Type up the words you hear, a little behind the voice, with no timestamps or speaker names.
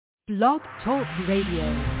Blog Talk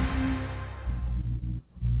Radio.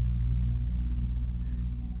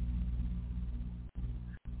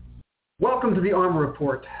 Welcome to the ARMOR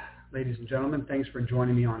Report, ladies and gentlemen. Thanks for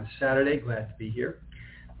joining me on a Saturday. Glad to be here.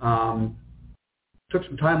 Took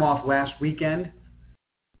some time off last weekend.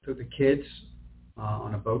 Took the kids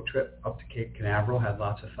on a boat trip up to Cape Canaveral. Had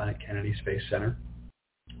lots of fun at Kennedy Space Center.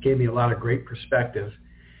 Gave me a lot of great perspective.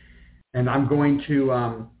 And I'm going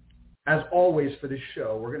to, as always for this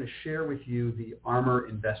show, we're going to share with you the ARMOR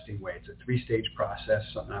investing way. It's a three-stage process,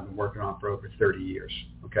 something I've been working on for over 30 years,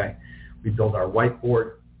 okay? We build our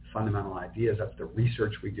whiteboard, fundamental ideas. That's the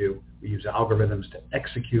research we do. We use algorithms to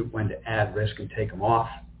execute when to add risk and take them off.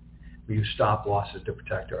 We use stop losses to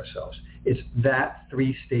protect ourselves. It's that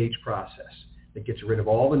three-stage process that gets rid of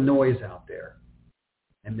all the noise out there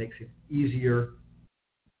and makes it easier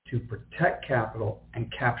to protect capital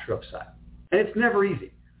and capture upside. And it's never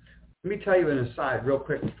easy. Let me tell you an aside real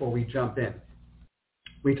quick before we jump in.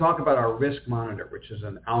 We talk about our risk monitor, which is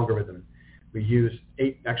an algorithm. We use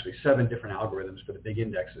 7 different algorithms for the big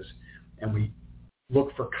indexes, and we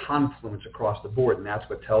look for confluence across the board, and that's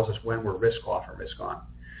what tells us when we're risk off or risk on.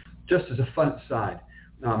 Just as a fun aside,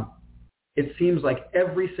 it seems like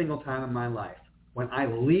every single time in my life, when I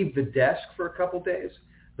leave the desk for a couple days,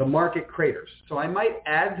 the market craters. So I might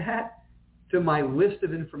add that to my list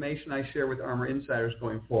of information I share with ARMOR insiders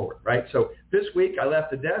going forward, right? So this week I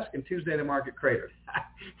left the desk, and Tuesday the market cratered.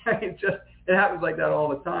 It happens like that all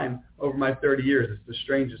the time over my 30 years. It's the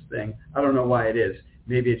strangest thing. I don't know why it is.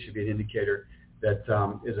 Maybe it should be an indicator that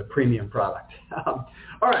is a premium product. All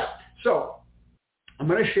right, so I'm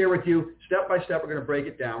going to share with you step by step. We're going to break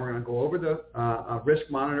it down. We're going to go over the risk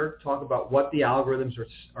monitor, talk about what the algorithms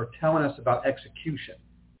are telling us about execution,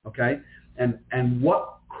 okay, and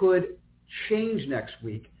what could change next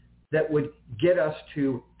week that would get us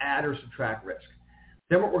to add or subtract risk.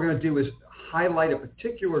 Then what we're going to do is highlight a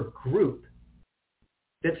particular group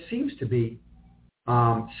that seems to be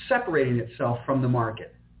separating itself from the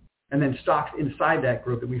market, and then stocks inside that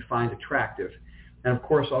group that we find attractive. And of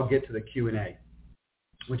course, I'll get to the Q&A,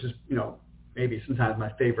 which is, maybe sometimes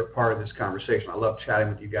my favorite part of this conversation. I love chatting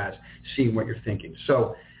with you guys, seeing what you're thinking.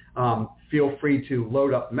 So feel free to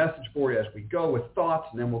load up the message board as we go with thoughts,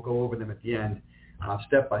 and then we'll go over them at the end,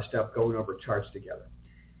 step by step, going over charts together.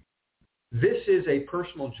 This is a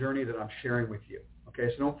personal journey that I'm sharing with you,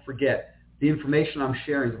 okay? So don't forget, the information I'm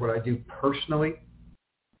sharing is what I do personally.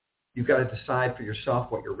 You've got to decide for yourself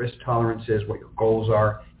what your risk tolerance is, what your goals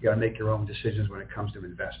are. You got to make your own decisions when it comes to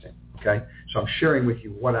investing, okay? So I'm sharing with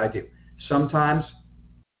you what I do. Sometimes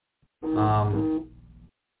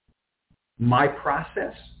my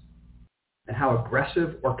process and how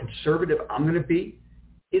aggressive or conservative I'm going to be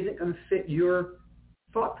isn't going to fit your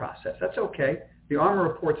thought process. That's okay. The ARMOR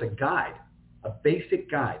Report's a guide, a basic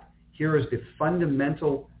guide. Here is the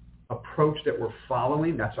fundamental approach that we're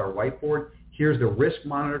following. That's our whiteboard. Here's the risk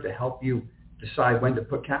monitor to help you decide when to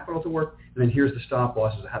put capital to work. And then here's the stop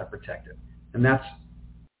losses of how to protect it. And that's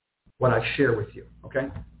what I share with you, okay?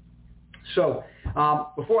 So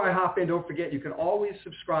before I hop in, don't forget, you can always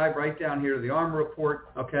subscribe right down here to the ARMOR Report,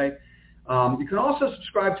 okay? You can also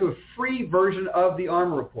subscribe to a free version of the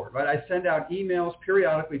ARMOR Report, right? I send out emails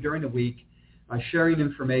periodically during the week sharing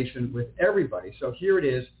information with everybody. So here it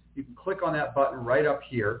is. You can click on that button right up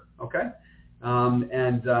here, okay?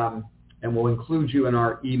 And we'll include you in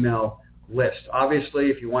our email list. Obviously,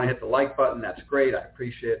 if you want to hit the like button, that's great. I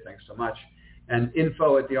appreciate it. Thanks so much. And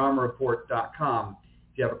info@thearmorreport.com.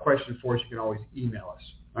 If you have a question for us, you can always email us,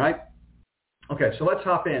 all right? Okay, so let's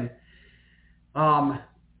hop in.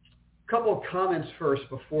 Couple of comments first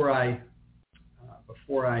before I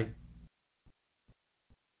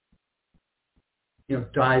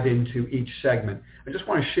dive into each segment. I just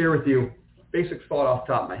want to share with you a basic thought off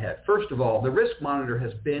the top of my head. First of all, the risk monitor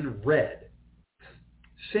has been read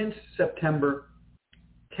since September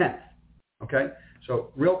 10th. Okay,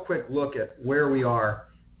 so real quick look at where we are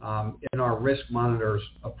in our risk monitor's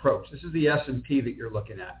approach. This is the S&P that you're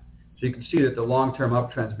looking at, so you can see that the long-term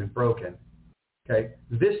uptrend has been broken. Okay,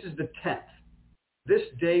 this is the 10th. This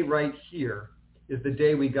day right here is the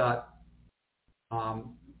day we got,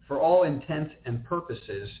 for all intents and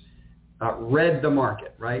purposes, read the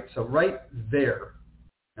market, right? So right there,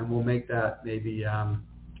 and we'll make that maybe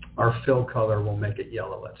our fill color, we'll make it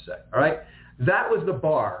yellow, let's say. All right, that was the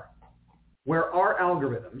bar where our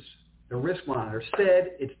algorithms, the risk monitor,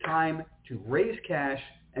 said it's time to raise cash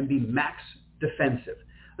and be max defensive.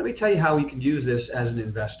 Let me tell you how we can use this as an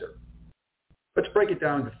investor. Let's break it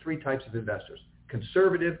down into 3 types of investors: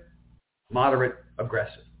 conservative, moderate,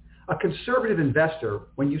 aggressive. A conservative investor,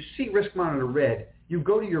 when you see risk monitor red, you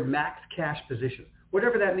go to your max cash position.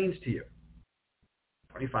 whatever that means to you.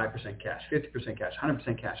 25% cash, 50% cash,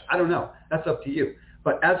 100% cash. I don't know. That's up to you.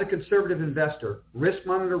 But as a conservative investor, Risk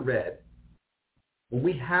Monitor Red, when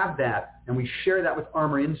we have that and we share that with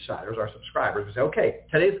Armor Insiders, our subscribers, we say, okay,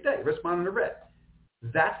 today's the day, Risk Monitor Red.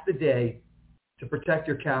 That's the day to protect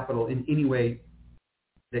your capital in any way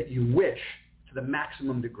that you wish to the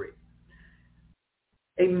maximum degree.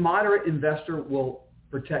 A moderate investor will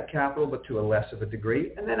protect capital, but to a less of a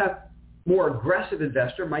degree. And then a more aggressive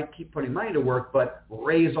investor might keep putting money to work, but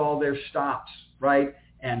raise all their stops, right?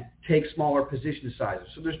 And take smaller position sizes.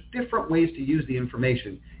 So there's different ways to use the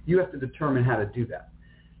information. You have to determine how to do that.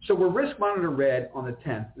 So we're Risk Monitor Red on the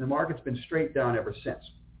 10th, and the market's been straight down ever since.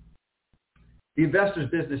 The Investor's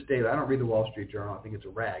Business Daily, I don't read the Wall Street Journal. I think it's a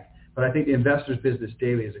rag. But I think the Investor's Business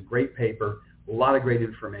Daily is a great paper, a lot of great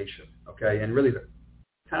information, okay? And really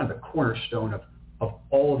kind of the cornerstone of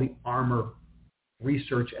all of the Armor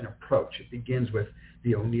research and approach. It begins with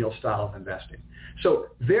the O'Neill style of investing. So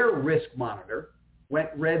their Risk Monitor went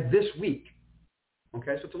red this week,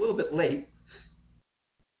 okay? So it's a little bit late,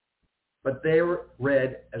 but they were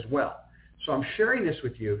red as well. So I'm sharing this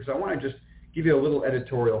with you because I want to just give you a little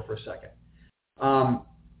editorial for a second.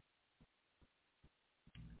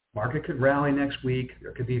 Market could rally next week.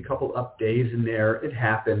 There could be a couple up days in there. It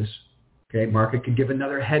happens. Okay, market could give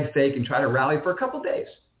another head fake and try to rally for a couple days.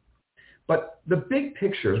 But the big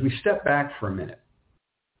picture is we step back for a minute.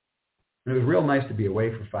 And it was real nice to be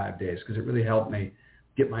away for 5 days because it really helped me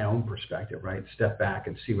get my own perspective, right? Step back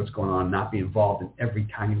and see what's going on, not be involved in every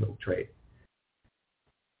tiny little trade.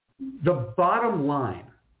 The bottom line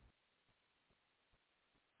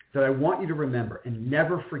that I want you to remember and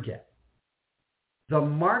never forget, the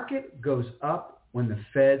market goes up when the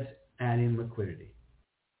Feds add in liquidity.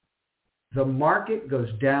 The market goes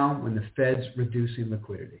down when the Fed's reducing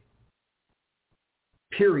liquidity.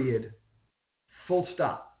 Period. Full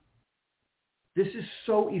stop. This is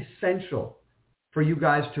so essential for you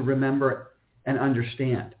guys to remember and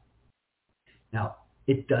understand. Now,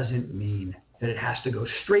 it doesn't mean that it has to go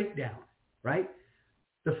straight down, right?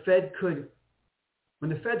 The Fed could, when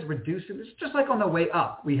the Fed's reducing, it's just like on the way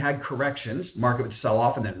up, we had corrections, market would sell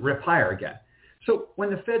off and then rip higher again. So when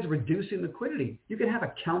the Fed's reducing liquidity, you can have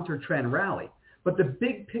a counter trend rally. But the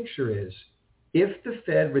big picture is, if the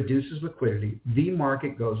Fed reduces liquidity, the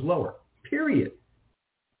market goes lower, period.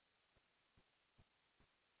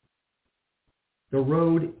 The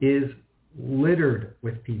road is littered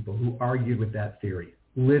with people who argued with that theory.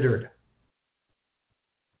 Littered.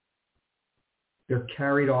 They're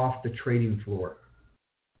carried off the trading floor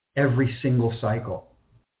every single cycle.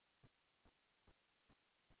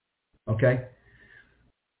 Okay?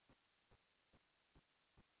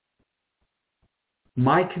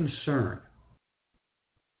 My concern,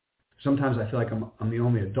 sometimes I feel like I'm the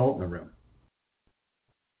only adult in the room.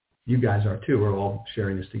 You guys are too. We're all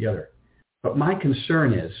sharing this together. But my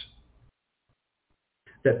concern is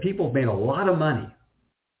that people have made a lot of money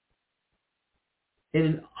in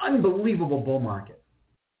an unbelievable bull market.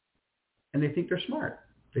 And they think they're smart.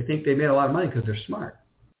 They think they made a lot of money because they're smart.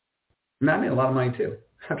 I mean, I made a lot of money too,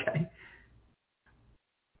 okay?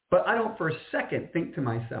 But I don't for a second think to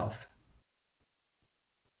myself,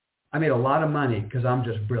 I made a lot of money because I'm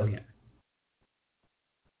just brilliant.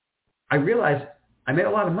 I realized I made a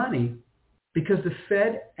lot of money because the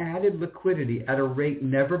Fed added liquidity at a rate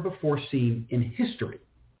never before seen in history.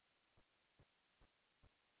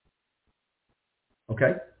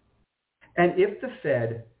 Okay? And if the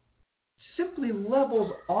Fed simply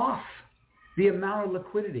levels off the amount of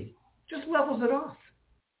liquidity, just levels it off,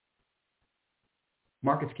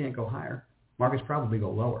 markets can't go higher. Markets probably go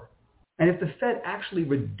lower. And if the Fed actually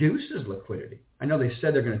reduces liquidity, I know they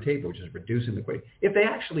said they're going to taper, which is reducing liquidity. If they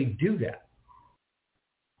actually do that,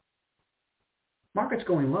 market's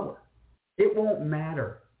going lower. It won't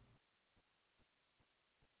matter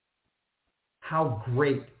how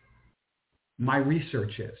great my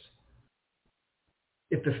research is.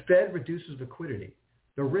 If the Fed reduces liquidity,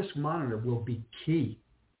 the Risk Monitor will be key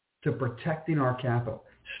to protecting our capital.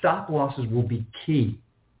 Stop losses will be key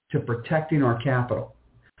to protecting our capital.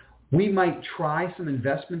 We might try some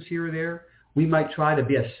investments here or there. We might try to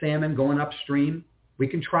be a salmon going upstream. We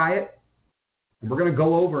can try it. And we're going to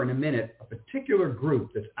go over in a minute a particular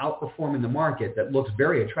group that's outperforming the market that looks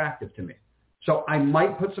very attractive to me. So I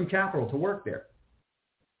might put some capital to work there.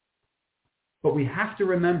 But we have to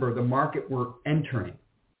remember the market we're entering.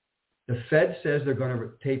 The Fed says they're going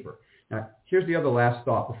to taper. Now, here's the other last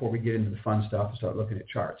thought before we get into the fun stuff and start looking at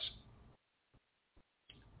charts.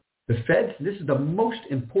 The Fed, this is the most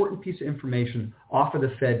important piece of information off of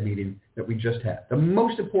the Fed meeting that we just had. The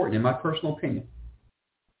most important, in my personal opinion.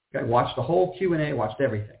 Okay, watched the whole Q&A, watched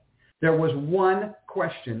everything. There was one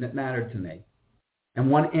question that mattered to me and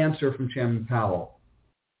one answer from Chairman Powell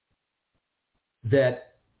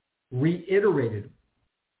that reiterated,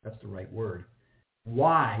 that's the right word,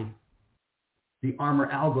 why the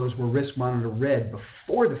ARMR algos were risk monitor red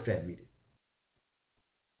before the Fed meeting.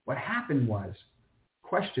 What happened was,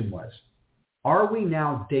 question was, are we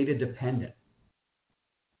now data dependent?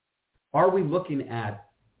 Are we looking at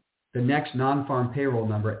the next non-farm payroll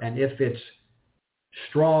number, and if it's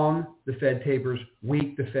strong, the Fed tapers,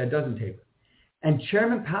 weak, the Fed doesn't taper? And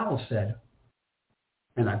Chairman Powell said,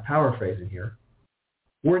 and I'm paraphrasing here,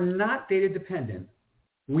 we're not data dependent.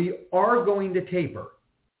 We are going to taper.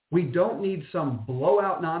 We don't need some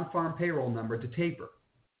blowout non-farm payroll number to taper.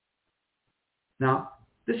 Now,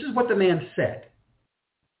 this is what the man said.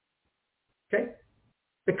 Okay?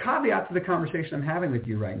 The caveat to the conversation I'm having with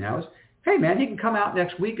you right now is, hey man, he can come out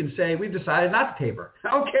next week and say, we've decided not to taper.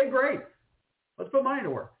 Okay, great. Let's put money to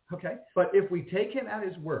work. Okay? But if we take him at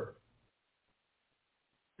his word,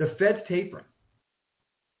 the Fed's tapering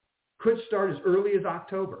could start as early as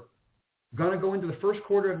October. Going to go into the first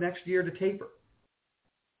quarter of next year to taper.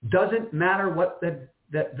 Doesn't matter what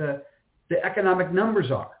the economic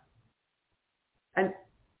numbers are. And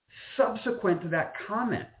subsequent to that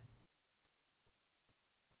comment,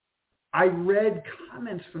 I read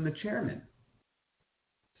comments from the chairman,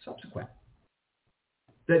 subsequent,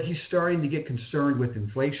 that he's starting to get concerned with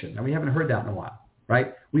inflation. And we haven't heard that in a while,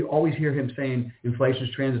 right? We always hear him saying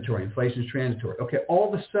inflation's transitory, inflation's transitory. Okay,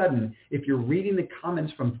 all of a sudden, if you're reading the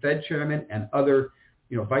comments from Fed chairman and other,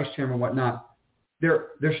 vice chairman and whatnot, they're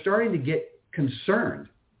starting to get concerned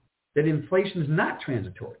that inflation's not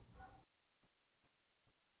transitory.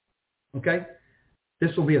 Okay?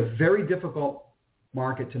 This will be a very difficult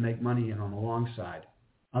market to make money in on the long side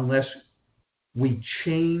unless we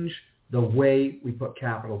change the way we put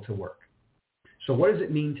capital to work. So what does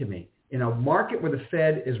it mean to me? In a market where the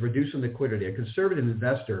Fed is reducing liquidity, a conservative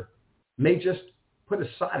investor may just put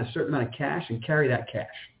aside a certain amount of cash and carry that cash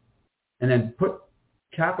and then put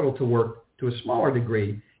capital to work to a smaller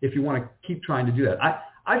degree if you want to keep trying to do that.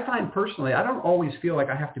 I find personally, I don't always feel like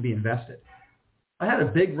I have to be invested. I had a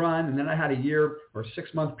big run, and then I had a year or a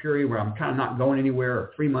 6-month period where I'm kind of not going anywhere,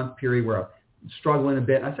 or a 3-month period where I'm struggling a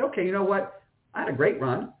bit. And I said, okay, you know what? I had a great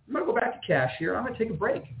run. I'm going to go back to cash here. I'm going to take a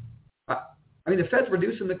break. The Fed's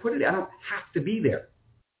reducing liquidity. I don't have to be there.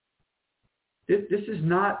 This is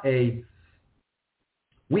not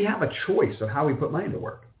we have a choice of how we put money to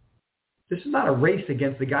work. This is not a race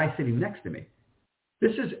against the guy sitting next to me.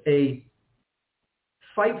 This is a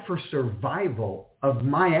fight for survival of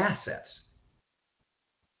my assets.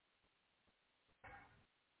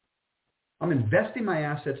 I'm investing my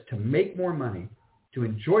assets to make more money, to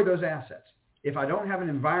enjoy those assets. If I don't have an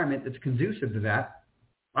environment that's conducive to that,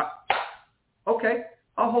 okay,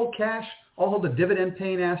 I'll hold cash. I'll hold the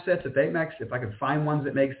dividend-paying assets if I can find ones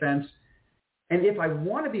that make sense. And if I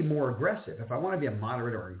want to be more aggressive, if I want to be a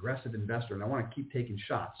moderate or aggressive investor and I want to keep taking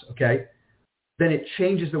shots, okay, then it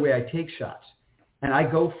changes the way I take shots. And I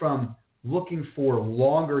go from looking for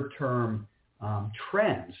longer-term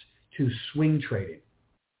trends to swing trading.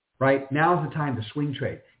 Right? Now's the time to swing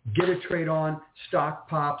trade. Get a trade on, stock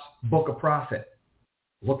pops, book a profit.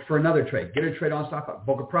 Look for another trade. Get a trade on, stock pops,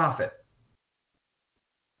 book a profit.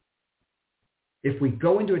 If we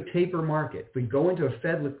go into a taper market, if we go into a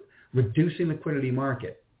Fed reducing liquidity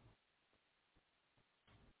market,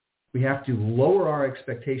 we have to lower our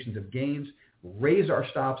expectations of gains, raise our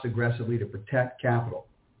stops aggressively to protect capital.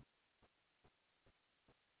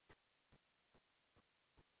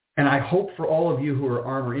 And I hope for all of you who are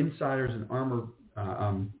ARMR insiders and ARMR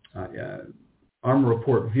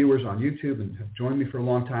Report viewers on YouTube and have joined me for a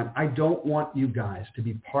long time, I don't want you guys to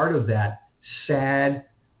be part of that sad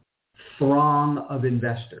throng of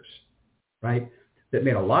investors, right, that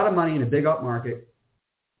made a lot of money in a big up market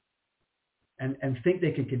and think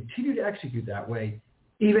they can continue to execute that way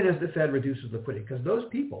even as the Fed reduces liquidity. Because those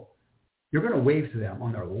people, you're going to wave to them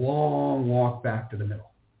on their long walk back to the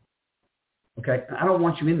middle. Okay, I don't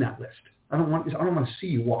want you in that list. I don't want to see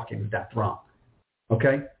you walking with that throng.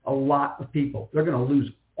 Okay, a lot of people, they're going to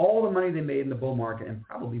lose all the money they made in the bull market and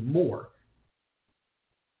probably more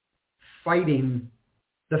fighting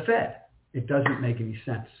the Fed. It doesn't make any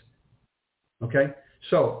sense. Okay,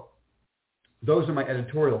 so those are my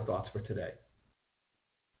editorial thoughts for today.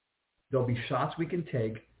 There'll be shots we can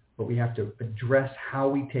take, but we have to address how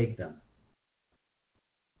we take them.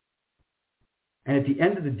 And at the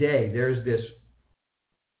end of the day, there's this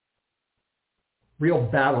real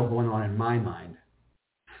battle going on in my mind.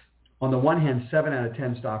 On the one hand, 7 out of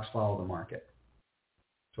 10 stocks follow the market.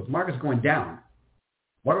 So if the market's going down,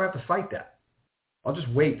 Why do I have to fight that? I'll just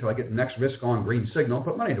wait till I get the next risk on green signal and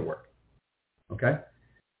put money to work. Okay?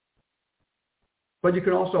 But you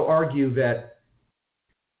can also argue that,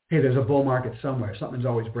 hey, there's a bull market somewhere. Something's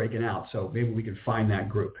always breaking out, so maybe we can find that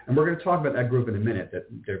group. And we're going to talk about that group in a minute, that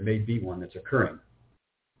there may be one that's occurring.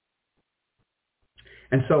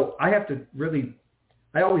 And so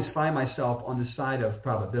I always find myself on the side of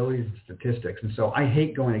probabilities and statistics. And so I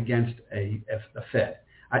hate going against a Fed.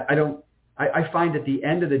 I find at the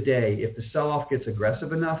end of the day, if the sell-off gets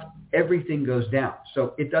aggressive enough, everything goes down.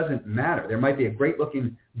 So it doesn't matter. There might be a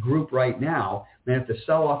great-looking group right now, and if the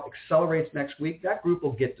sell-off accelerates next week, that group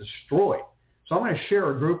will get destroyed. So I'm going to share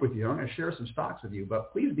a group with you. I'm going to share some stocks with you,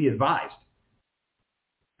 but please be advised.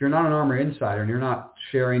 If you're not an ARMR insider and you're not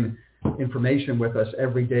sharing information with us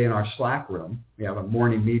every day in our Slack room, we have a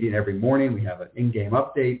morning meeting every morning. We have an in-game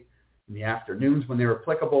update in the afternoons when they're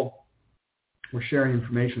applicable. We're sharing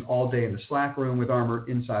information all day in the Slack room with ARMR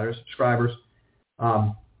insiders, subscribers.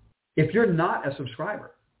 If you're not a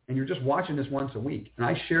subscriber and you're just watching this once a week, and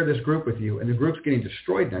I share this group with you and the group's getting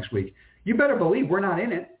destroyed next week, you better believe we're not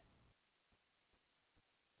in it.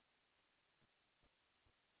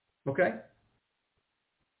 Okay?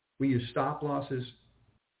 We use stop losses,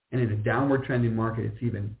 and in a downward trending market, it's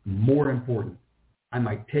even more important. I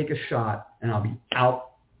might take a shot and I'll be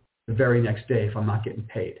out the very next day if I'm not getting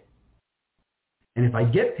paid. And if I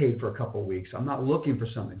get paid for a couple of weeks, I'm not looking for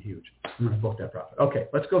something huge. I'm going to book that profit. Okay,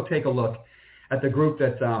 let's go take a look at the group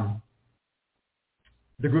that I'm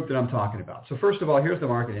talking about. So first of all, here's the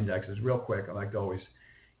market indexes real quick. I like to always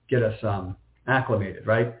get us acclimated,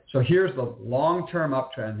 right? So here's the long-term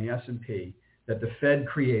uptrend, the S&P, that the Fed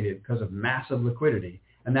created because of massive liquidity.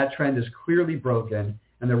 And that trend is clearly broken,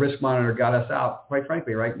 and the risk monitor got us out, quite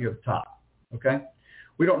frankly, right near the top, okay?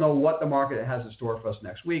 We don't know what the market has in store for us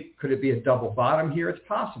next week. Could it be a double bottom here? It's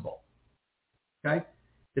possible, okay?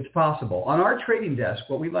 It's possible. On our trading desk,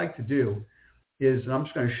 what we like to do is, and I'm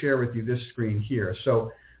just going to share with you this screen here.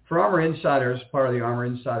 So for ARMR Insiders, part of the ARMR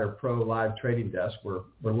Insider Pro live trading desk, we're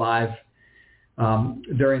live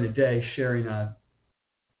during the day sharing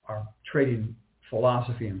our trading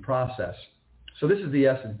philosophy and process. So this is the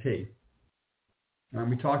S&P.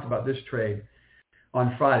 We talked about this trade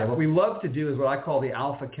on Friday. What we love to do is what I call the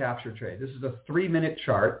alpha capture trade. This is a 3-minute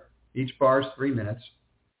chart. Each bar is 3 minutes.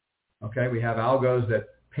 Okay, we have algos that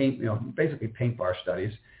paint, basically paint bar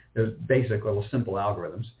studies. They're basic little simple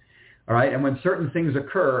algorithms. All right, and when certain things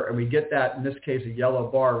occur, and we get that, in this case, a yellow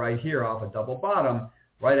bar right here off a double bottom,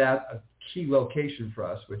 right at a key location for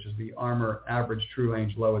us, which is the ARMR average true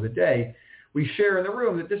range low of the day, we share in the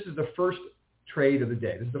room that this is the first trade of the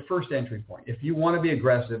day. This is the first entry point. If you want to be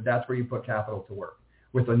aggressive, that's where you put capital to work,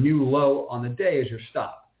 with a new low on the day as your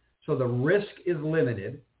stop. So the risk is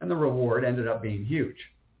limited, and the reward ended up being huge.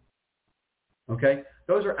 Okay?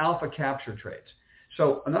 Those are alpha capture trades.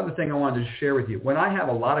 So another thing I wanted to share with you, when I have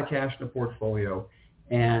a lot of cash in the portfolio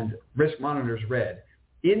and risk monitor's red,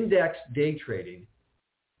 index day trading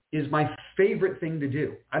is my favorite thing to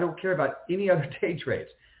do. I don't care about any other day trades.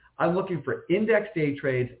 I'm looking for index day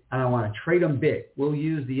trades, and I want to trade them big. We'll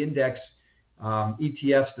use the index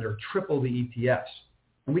ETFs that are triple the ETFs,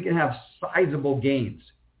 and we can have sizable gains.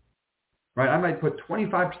 Right? I might put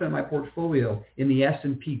 25% of my portfolio in the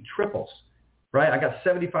S&P triples. Right? I got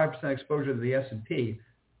 75% exposure to the S&P.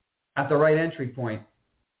 At the right entry point,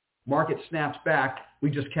 market snaps back.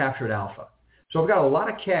 We just captured alpha. So I've got a lot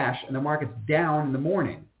of cash, and the market's down in the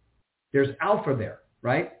morning. There's alpha there,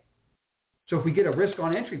 right? So if we get a risk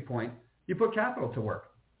on entry point, you put capital to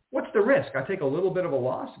work. What's the risk? I take a little bit of a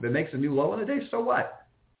loss. If it makes a new low in the day, so what?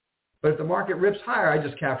 But if the market rips higher, I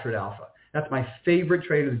just captured alpha. That's my favorite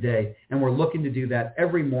trade of the day, and we're looking to do that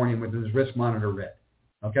every morning with this risk monitor red.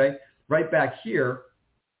 Okay? Right back here,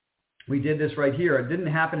 we did this right here. It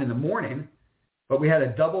didn't happen in the morning, but we had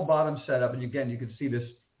a double bottom setup, and again, you can see this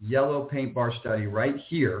yellow paint bar study right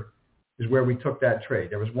here is where we took that trade.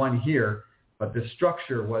 There was one here, but the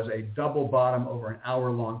structure was a double bottom over an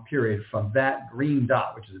hour-long period from that green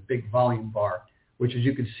dot, which is a big volume bar, which, as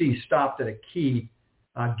you can see, stopped at a key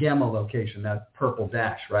gamma location, that purple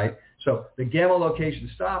dash, right? So the gamma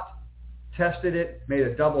location stopped, tested it, made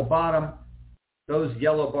a double bottom. Those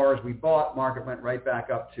yellow bars we bought, market went right back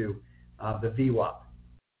up to the VWAP.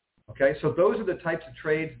 Okay, so those are the types of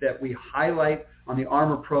trades that we highlight on the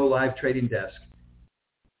ARMR Pro live trading desk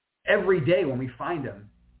every day when we find them.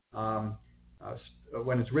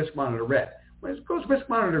 When it's risk monitor red. When it goes risk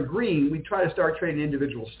monitor green, we try to start trading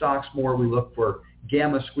individual stocks more. We look for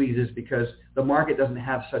gamma squeezes because the market doesn't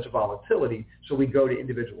have such volatility, so we go to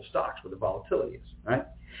individual stocks where the volatility is, right?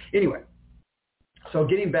 Anyway, so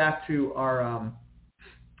getting back to our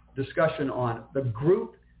discussion on the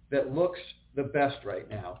group that looks the best right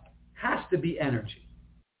now has to be energy.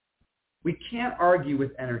 We can't argue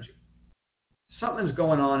with energy. Something's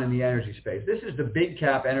going on in the energy space. This is the big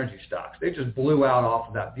cap energy stocks. They just blew out off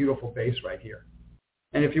of that beautiful base right here.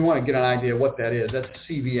 And if you want to get an idea of what that is, that's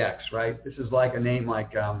CVX, right? This is like a name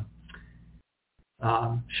like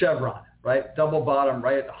Chevron, right? Double bottom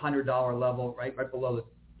right at the $100 level, right below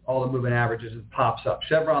all the moving averages, it pops up.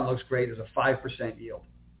 Chevron looks great as a 5% yield.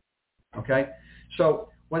 Okay? So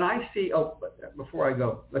when I see, before I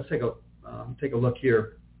go, let's take a look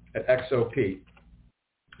here at XOP.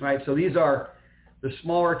 Right? So these are the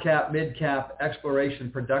smaller cap, mid cap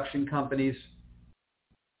exploration production companies.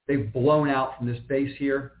 They've blown out from this base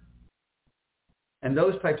here. And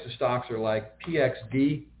those types of stocks are like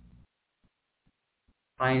PXD,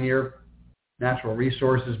 Pioneer Natural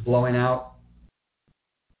Resources, blowing out,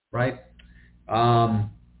 right?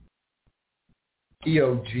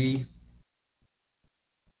 EOG.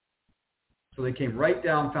 So they came right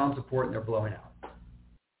down, found support, and they're blowing out.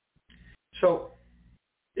 So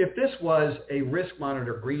if this was a risk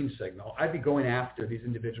monitor green signal, I'd be going after these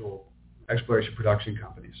individual exploration production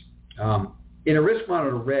companies. In a risk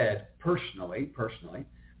monitor red, personally,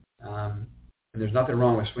 and there's nothing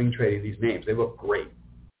wrong with swing trading these names. They look great.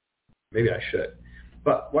 Maybe I should.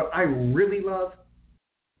 But what I really love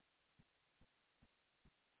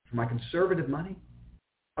for my conservative money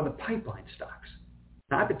are the pipeline stocks.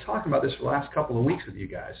 Now, I've been talking about this for the last couple of weeks with you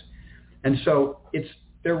guys. And so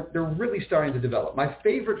they're really starting to develop. My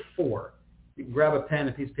favorite four, you can grab a pen and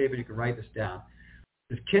a piece of paper, you can write this down,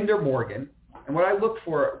 is Kinder Morgan. And what I look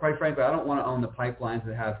for, quite frankly, I don't want to own the pipelines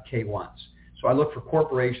that have K1s. So I look for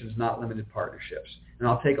corporations, not limited partnerships. And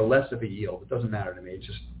I'll take a less of a yield. It doesn't matter to me. It's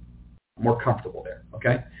just more comfortable there,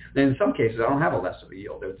 okay? And in some cases, I don't have a less of a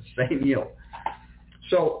yield. They're the same yield.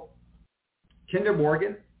 So Kinder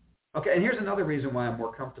Morgan, okay, and here's another reason why I'm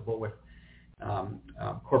more comfortable with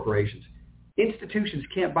corporations. Institutions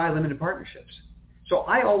can't buy limited partnerships. So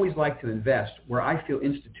I always like to invest where I feel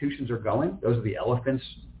institutions are going. Those are the elephants,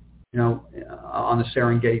 on the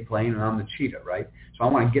Serengeti plain, and I'm the cheetah, right? So I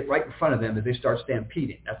want to get right in front of them as they start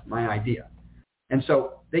stampeding. That's my idea. And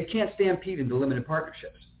so they can't stampede into limited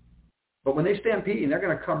partnerships. But when they stampede, they're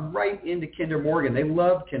going to come right into Kinder Morgan. They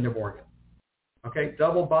love Kinder Morgan. Okay,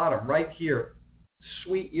 double bottom right here.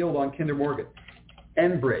 Sweet yield on Kinder Morgan.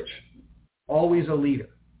 Enbridge, always a leader.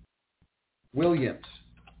 Williams.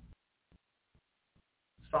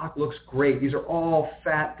 Stock looks great. These are all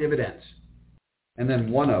fat dividends. And then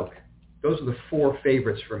ONEOK. Those are the four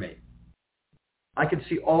favorites for me. I could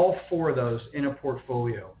see all four of those in a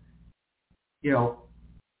portfolio.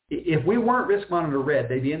 If we weren't risk monitor red,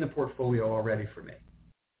 they'd be in the portfolio already for me.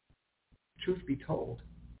 Truth be told,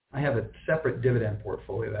 I have a separate dividend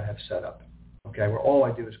portfolio that I have set up, okay, where all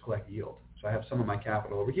I do is collect yield. So I have some of my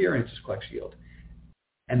capital over here, and it just collects yield.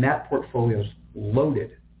 And that portfolio is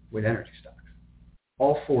loaded with energy stocks.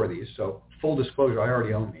 All four of these. So full disclosure, I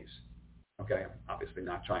already own these. Okay, I'm obviously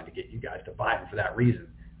not trying to get you guys to buy them for that reason.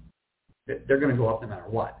 They're going to go up no matter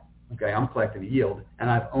what. Okay, I'm collecting a yield, and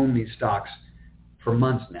I've owned these stocks for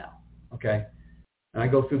months now. Okay, and I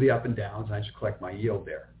go through the up and downs, and I just collect my yield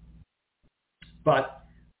there. But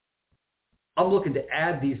I'm looking to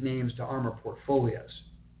add these names to ARMOR portfolios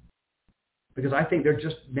because I think they're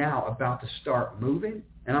just now about to start moving,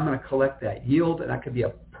 and I'm going to collect that yield, and that could be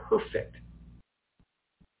a perfect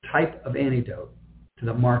type of antidote to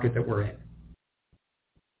the market that we're in.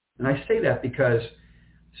 And I say that because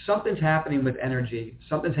something's happening with energy,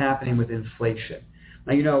 something's happening with inflation.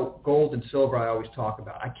 Now, gold and silver I always talk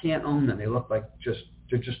about. I can't own them. They look like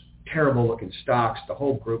they're just terrible looking stocks. The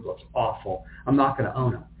whole group looks awful. I'm not going to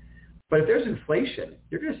own them. But if there's inflation,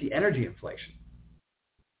 you're going to see energy inflation.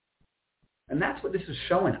 And that's what this is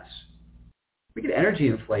showing us. We get energy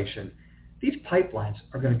inflation. These pipelines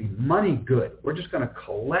are going to be money good. We're just going to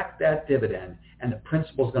collect that dividend, and the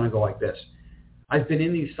principal is going to go like this. I've been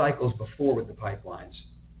in these cycles before with the pipelines,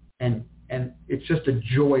 and it's just a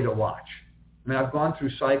joy to watch. I mean, I've gone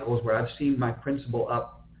through cycles where I've seen my principal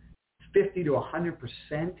up 50 to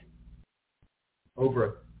 100% over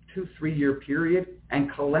a 2-3 year period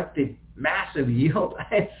and collected massive yield.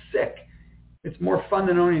 It's sick. It's more fun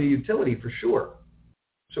than owning a utility for sure.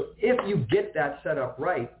 So if you get that set up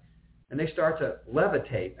right and they start to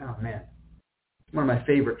levitate, oh man, it's one of my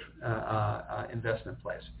favorite investment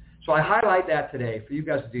plays. So I highlight that today for you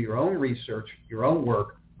guys to do your own research, your own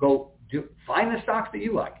work. Find the stocks that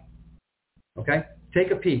you like. Okay?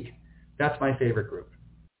 Take a peek. That's my favorite group.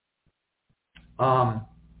 For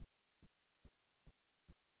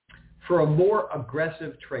a more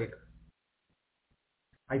aggressive trader,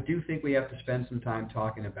 I do think we have to spend some time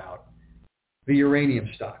talking about the uranium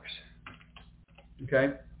stocks.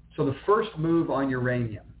 Okay? So the first move on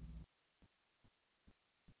uranium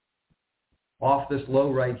off this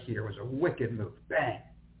low right here was a wicked move. Bang.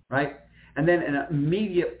 Right? And then an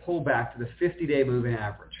immediate pullback to the 50-day moving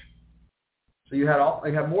average. So you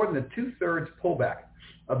had more than a 2/3 pullback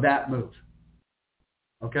of that move.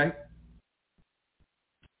 Okay?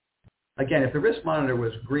 Again, if the risk monitor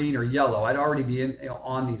was green or yellow, I'd already be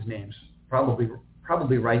on these names,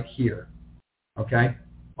 probably right here. Okay?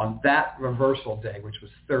 On that reversal day, which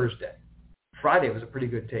was Thursday. Friday was a pretty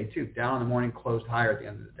good day too. Down in the morning, closed higher at the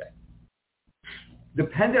end of the day.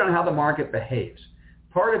 Depending on how the market behaves,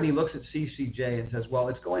 part of me looks at CCJ and says, well,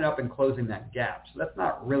 it's going up and closing that gap. So that's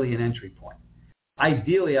not really an entry point.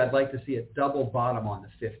 Ideally, I'd like to see a double bottom on the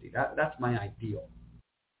 50. That's my ideal.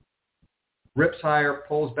 Rips higher,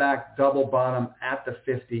 pulls back, double bottom at the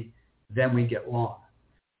 50, then we get long.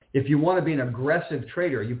 If you want to be an aggressive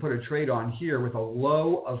trader, you put a trade on here with a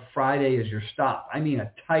low of Friday as your stop. I mean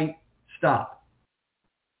a tight stop.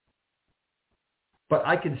 But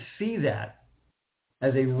I could see that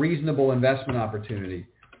as a reasonable investment opportunity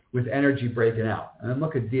with energy breaking out. And then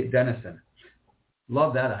look at Denison.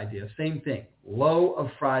 Love that idea. Same thing. Low of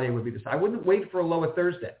Friday would be this. I wouldn't wait for a low of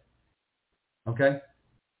Thursday. Okay?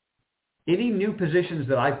 Any new positions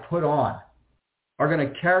that I put on are going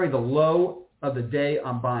to carry the low of the day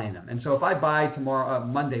I'm buying them. And so if I buy tomorrow,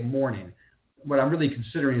 Monday morning, what I'm really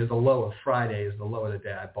considering is the low of Friday is the low of the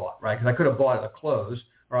day I bought, right? Because I could have bought at the close,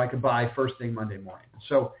 or I could buy first thing Monday morning.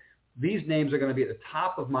 So these names are going to be at the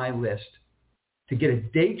top of my list to get a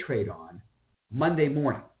day trade on Monday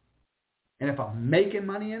morning. And if I'm making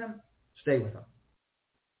money in them, stay with them.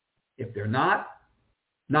 If they're not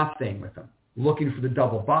staying with them. Looking for the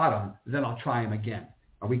double bottom, then I'll try them again.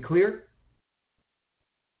 Are we clear?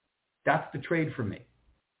 That's the trade for me.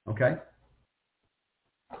 Okay?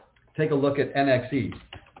 Take a look at NXE.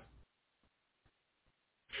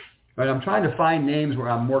 Right, I'm trying to find names where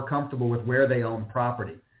I'm more comfortable with where they own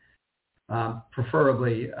property.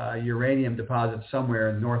 Preferably uranium deposits somewhere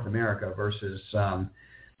in North America versus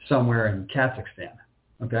somewhere in Kazakhstan.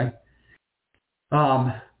 Okay?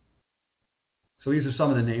 So these are some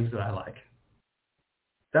of the names that I like.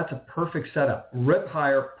 That's a perfect setup. Rip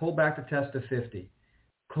higher, pull back to test to 50.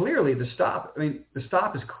 Clearly the stop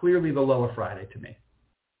is clearly the low of Friday to me.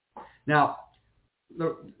 Now,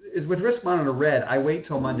 with risk monitor red, I wait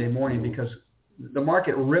till Monday morning because the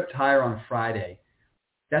market ripped higher on Friday.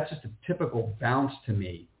 That's just a typical bounce to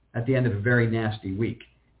me at the end of a very nasty week.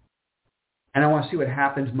 And I want to see what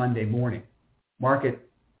happens Monday morning. Market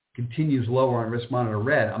continues lower on risk monitor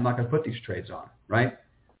red. I'm not going to put these trades on, right?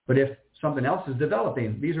 But if something else is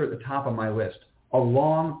developing, these are at the top of my list,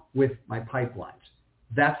 along with my pipelines.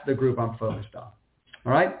 That's the group I'm focused on.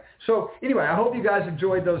 All right? So anyway, I hope you guys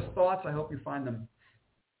enjoyed those thoughts. I hope you find them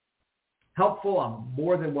helpful. I'm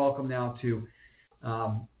more than welcome now to,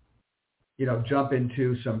 jump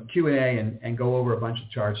into some Q&A and go over a bunch of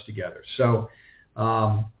charts together. So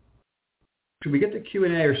should we get to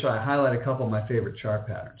Q&A or should I highlight a couple of my favorite chart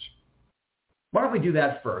patterns? Why don't we do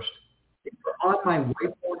that first? If you're on my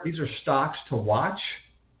whiteboard, these are stocks to watch.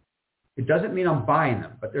 It doesn't mean I'm buying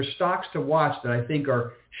them, but they're stocks to watch that I think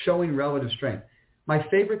are showing relative strength. My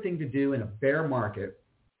favorite thing to do in a bear market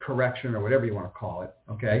correction or whatever you want to call it,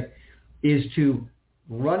 okay, is to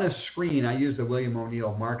run a screen. I use the William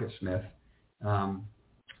O'Neill MarketSmith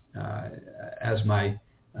as my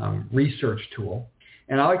research tool.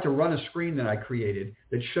 And I like to run a screen that I created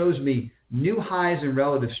that shows me new highs in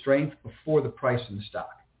relative strength before the price in the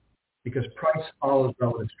stock, because price follows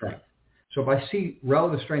relative strength. So if I see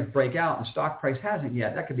relative strength break out and stock price hasn't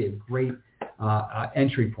yet, that could be a great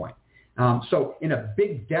entry point. So in a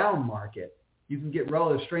big down market, you can get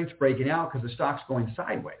relative strength breaking out because the stock's going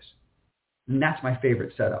sideways. And that's my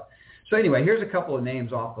favorite setup. So anyway, here's a couple of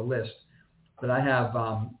names off the list that I have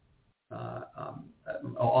on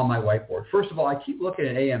my whiteboard. First of all, I keep looking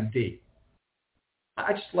at AMD.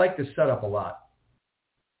 I just like this setup a lot.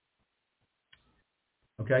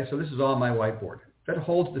 Okay, so this is on my whiteboard. If it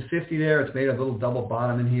holds the 50 there, it's made a little double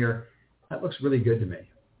bottom in here. That looks really good to me.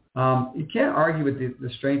 You can't argue with the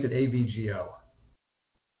strength at AVGO.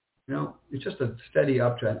 It's just a steady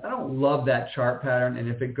uptrend. I don't love that chart pattern, and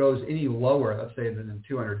if it goes any lower, let's say than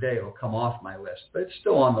the 200-day, it'll come off my list. But it's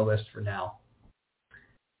still on the list for now.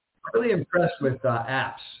 I'm really impressed with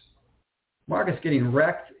apps. Market's getting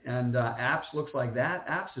wrecked, and apps looks like that.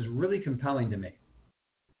 Apps is really compelling to me.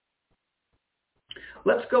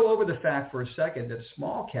 Let's go over the fact for a second that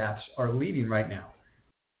small caps are leading right now,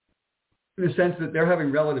 in the sense that they're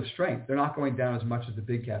having relative strength. They're not going down as much as the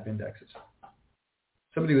big cap indexes.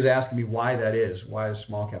 Somebody was asking me why that is. Why is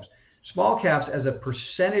small caps? Small caps as a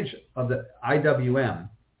percentage of the IWM,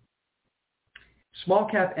 small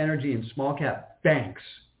cap energy and small cap banks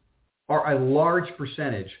are a large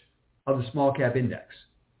percentage of the small cap index.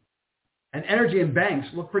 And energy and banks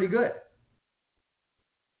look pretty good.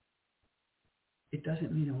 It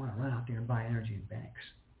doesn't mean I want to run out there and buy energy and banks,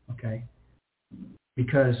 okay?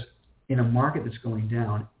 Because in a market that's going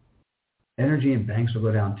down, energy and banks will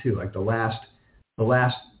go down too. Like the last,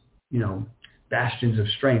 bastions of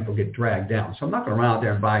strength will get dragged down. So I'm not going to run out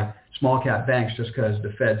there and buy small cap banks just because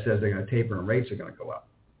the Fed says they're going to taper and rates are going to go up.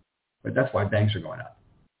 But that's why banks are going up.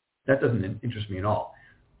 That doesn't interest me at all.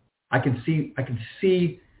 I can see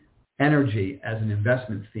energy as an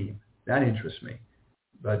investment theme. That interests me.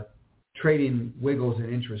 But trading wiggles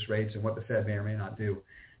in interest rates and what the Fed may or may not do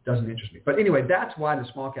doesn't interest me. But anyway, that's why the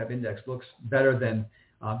small cap index looks better than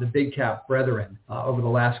the big cap brethren over the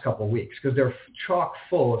last couple of weeks, because they're chock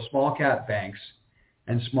full of small cap banks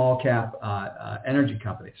and small cap energy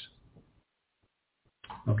companies.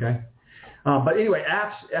 Okay, but anyway,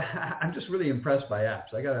 apps. I'm just really impressed by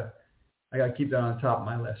apps. I gotta keep that on top of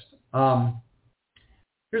my list.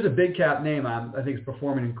 Here's a big cap name I think is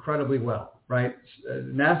performing incredibly well. Right,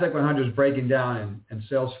 NASDAQ 100 is breaking down, and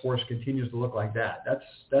Salesforce continues to look like that.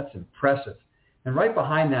 That's impressive. And right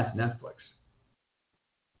behind that's Netflix.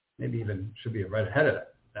 Maybe even should be right ahead of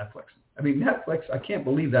that, Netflix. I mean, Netflix, I can't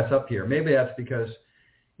believe that's up here. Maybe that's because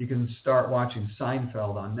you can start watching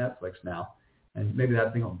Seinfeld on Netflix now, and maybe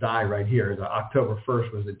that thing will die right here. October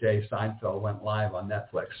 1st was the day Seinfeld went live on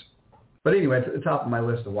Netflix. But anyway, it's at the top of my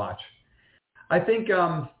list to watch. I think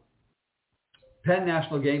Penn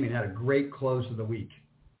National Gaming had a great close of the week.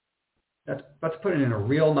 That's putting in a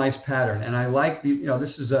real nice pattern, and I like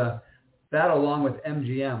this is that along with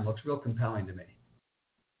MGM looks real compelling to me.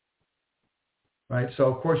 Right, so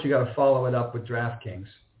of course you got to follow it up with DraftKings.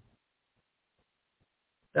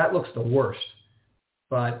 That looks the worst,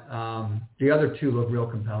 but the other two look real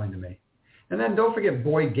compelling to me. And then don't forget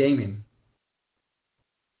Boyd Gaming.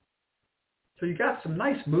 So you got some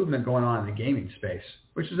nice movement going on in the gaming space,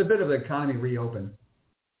 which is a bit of the economy reopen.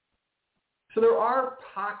 So there are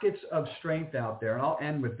pockets of strength out there, and I'll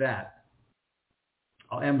end with that.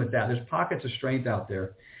 There's pockets of strength out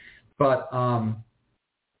there, but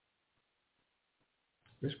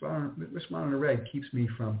risk monitor red keeps me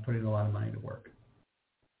from putting a lot of money to work.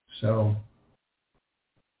 So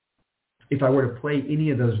if I were to play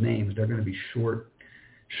any of those names, they're going to be short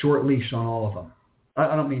leash on all of them.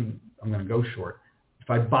 I don't mean I'm going to go short. If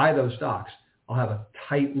I buy those stocks, I'll have a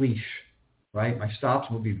tight leash, right? My stops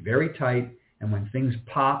will be very tight, and when things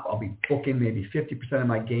pop, I'll be booking maybe 50% of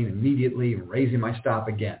my gain immediately and raising my stop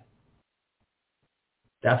again.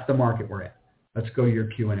 That's the market we're in. Let's go to your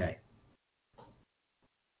Q&A.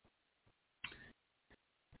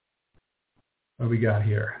 What do we got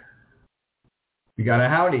here? We got a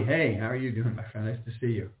howdy. Hey, how are you doing, my friend? Nice to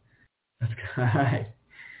see you. That's good. Hi.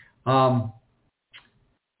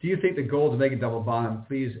 Do you think the gold to make a double bottom?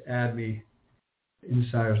 Please add me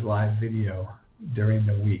Insider's live video during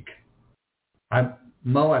the week.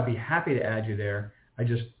 Mo, I'd be happy to add you there.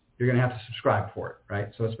 You're going to have to subscribe for it,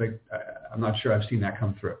 right? So I'm not sure I've seen that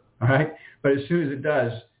come through, all right? But as soon as it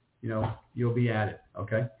does, you'll be added,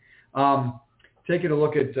 okay? Taking a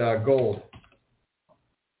look at gold.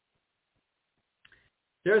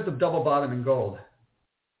 There's the double bottom in gold,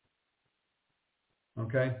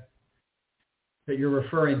 okay, that you're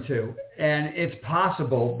referring to. And it's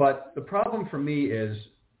possible, but the problem for me is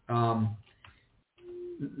the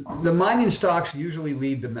mining stocks usually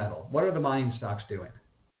lead the metal. What are the mining stocks doing?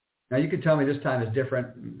 Now, you could tell me this time is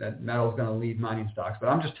different, that metal is going to lead mining stocks, but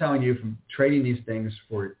I'm just telling you from trading these things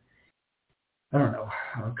for, I don't know,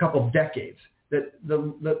 a couple decades, that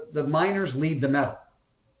the miners lead the metal.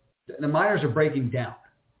 The miners are breaking down.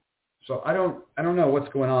 So I don't know what's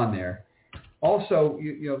going on there. Also,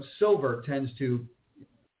 silver tends to,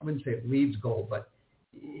 I wouldn't say it leads gold, but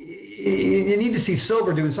you need to see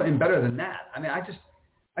silver doing something better than that. I mean, I just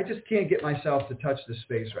can't get myself to touch this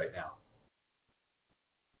space right now.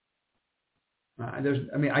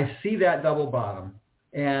 I see that double bottom,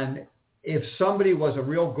 and if somebody was a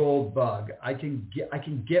real gold bug, I can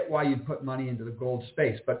get why you'd put money into the gold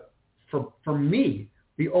space. But for me,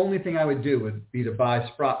 the only thing I would do would be to buy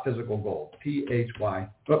Sprott Physical Gold,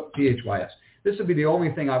 PHYS. This would be the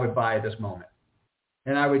only thing I would buy at this moment.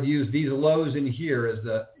 And I would use these lows in here as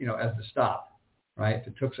the stop, right? If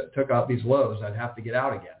it took out these lows, I'd have to get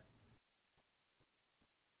out again.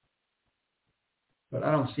 But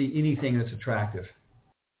I don't see anything that's attractive.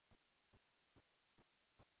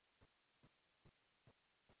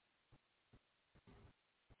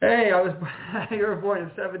 Hey, you were born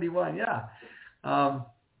in 71, yeah.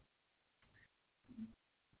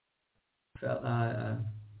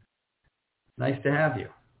 Nice to have you,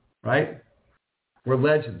 right? We're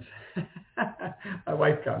legends. My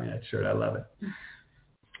wife got me that shirt. I love it.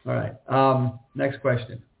 All right. Next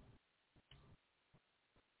question.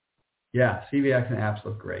 Yeah, CVX and apps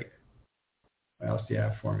look great. What else do you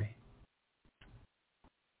have for me?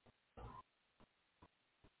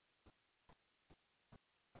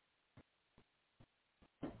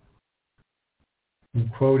 I'm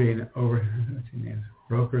quoting over,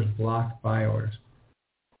 brokers blocked buy orders.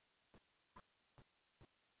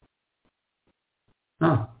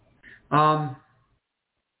 Huh.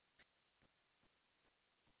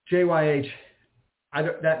 JYH,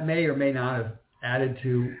 that may or may not have added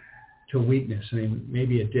to weakness. I mean,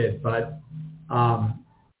 maybe it did, but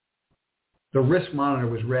the risk monitor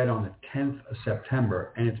was read on the 10th of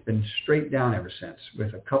September, and it's been straight down ever since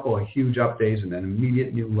with a couple of huge up days and then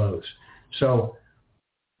immediate new lows. So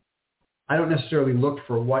I don't necessarily look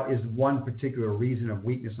for what is one particular reason of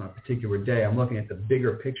weakness on a particular day. I'm looking at the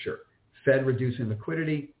bigger picture. Fed reducing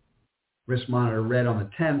liquidity, risk monitor read on the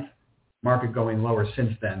 10th, market going lower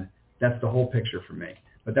since then. That's the whole picture for me.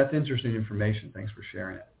 But that's interesting information. Thanks for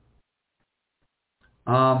sharing it.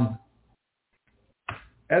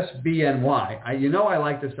 SBNY. I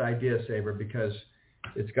like this idea, Saber, because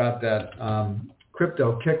it's got that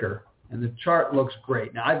crypto kicker, and the chart looks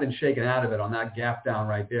great. Now, I've been shaken out of it on that gap down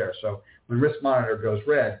right there. So when risk monitor goes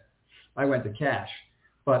red, I went to cash.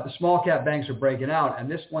 But the small cap banks are breaking out, and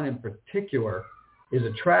this one in particular is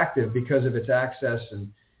attractive because of its access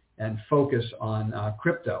and focus on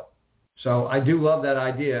crypto. So I do love that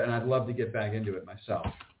idea, and I'd love to get back into it myself.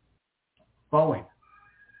 Boeing.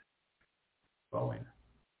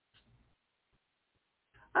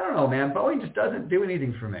 I don't know, man. Boeing just doesn't do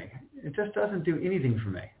anything for me. It just doesn't do anything for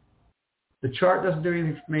me. The chart doesn't do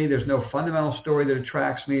anything for me. There's no fundamental story that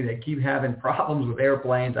attracts me. They keep having problems with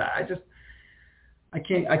airplanes. I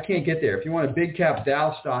can't get there. If you want a big cap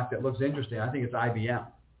Dow stock that looks interesting, I think it's IBM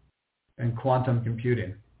and quantum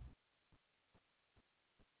computing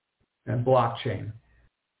and blockchain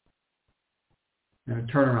and a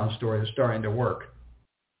turnaround story that's starting to work.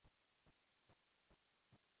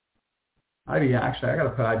 IBM, actually, I got to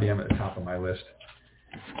put IBM at the top of my list.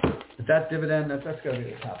 But that dividend, that's got to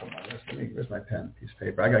be at the top of my list. Where's my pen, piece of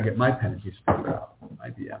paper? I got to get my pen and piece of paper out.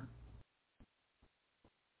 IBM.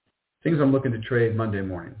 Things I'm looking to trade Monday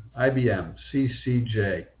morning. IBM,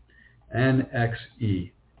 CCJ,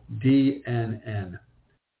 NXE, DNN,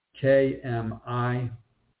 KMI,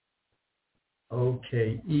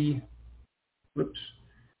 OKE,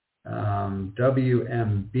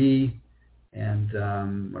 WMB, and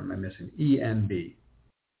what am I missing? ENB.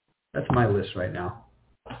 That's my list right now.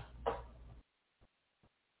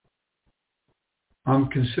 I'm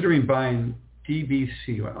considering buying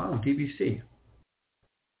DBC. Oh, DBC.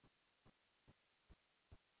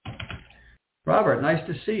 Robert, nice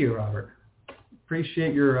to see you, Robert.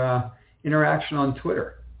 Appreciate your interaction on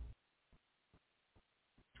Twitter.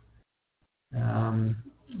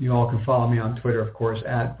 You all can follow me on Twitter, of course,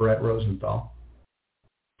 at Brett Rosenthal.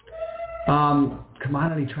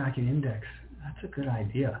 Commodity tracking index. That's a good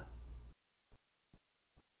idea.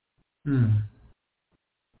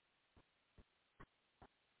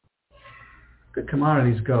 Good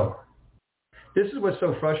commodities go. This is what's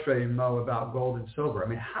so frustrating, Mo, about gold and silver. I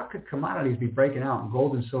mean, how could commodities be breaking out and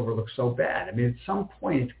gold and silver look so bad? I mean, at some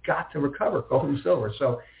point, it's got to recover, gold and silver.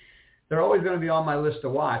 So they're always going to be on my list to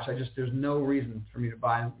watch. There's no reason for me to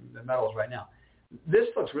buy the metals right now. This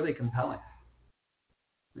looks really compelling.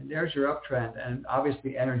 I mean, there's your uptrend, and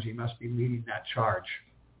obviously energy must be leading that charge.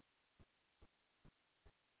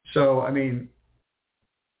 So, I mean,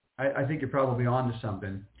 I think you're probably on to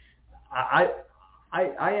something. I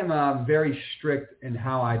am very strict in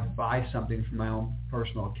how I buy something from my own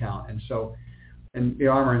personal account. And so, in the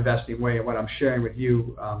Armor Investing way, and what I'm sharing with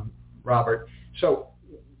you, Robert. So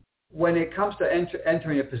when it comes to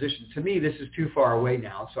entering a position, to me, this is too far away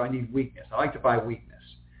now. So I need weakness. I like to buy weakness.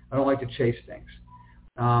 I don't like to chase things.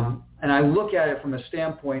 And I look at it from a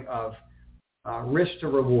standpoint of risk to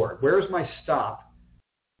reward. Where's my stop?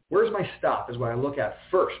 Where's my stop is what I look at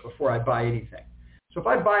first before I buy anything. So if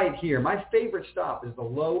I buy it here, my favorite stop is the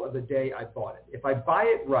low of the day I bought it. If I buy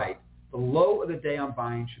it right, the low of the day I'm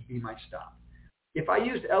buying should be my stop. If I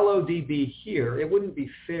used LODB here, it wouldn't be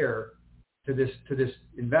fair to this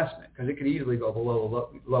investment because it could easily go below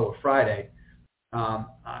the low of Friday.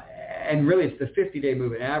 And really, it's the 50-day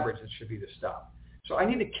moving average that should be the stop. So I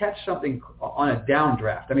need to catch something on a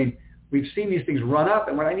downdraft. I mean, we've seen these things run up,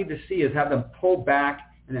 and what I need to see is have them pull back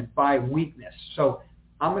and then buy weakness. So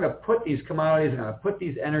I'm going to put these commodities, I'm going to put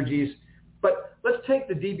these energies. But let's take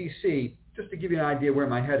the DBC, just to give you an idea where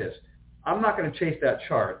my head is. I'm not going to chase that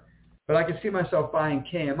chart, but I can see myself buying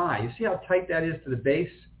KMI. You see how tight that is to the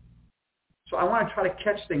base? So I want to try to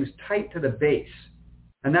catch things tight to the base.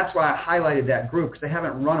 And that's why I highlighted that group, because they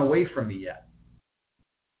haven't run away from me yet.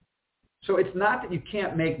 So it's not that you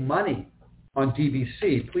can't make money on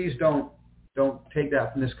DBC. Please don't take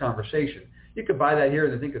that from this conversation. You could buy that here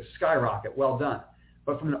and think it's skyrocket. Well done.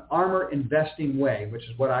 But from an ARMOR investing way, which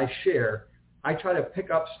is what I share, I try to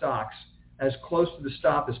pick up stocks as close to the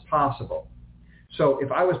stop as possible. So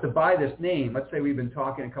if I was to buy this name, let's say we've been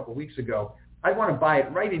talking a couple weeks ago, I'd want to buy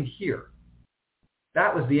it right in here.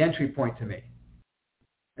 That was the entry point to me.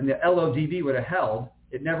 And the LODV would have held.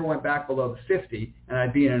 It never went back below the 50, and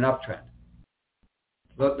I'd be in an uptrend.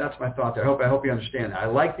 But that's my thought there. I hope you understand that. I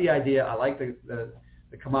like the idea. I like the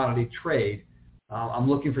commodity trade. I'm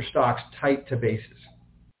looking for stocks tight to bases.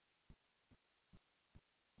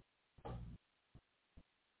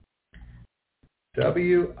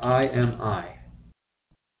 WIMI.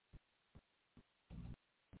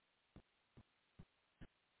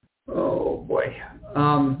 Oh, boy.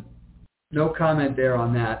 No comment there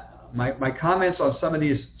on that. My comments on some of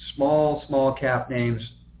these small cap names,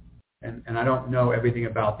 and I don't know everything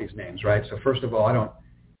about these names, right? So first of all, I don't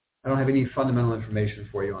have any fundamental information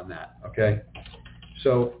for you on that, okay?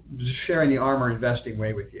 So just sharing the ARMOR investing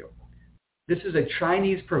way with you. This is a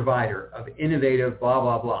Chinese provider of innovative blah,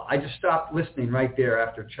 blah, blah. I just stopped listening right there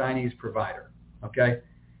after Chinese provider, okay?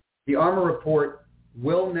 The ARMOR report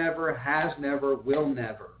will never, has never, will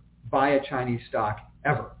never buy a Chinese stock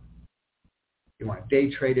ever. You want to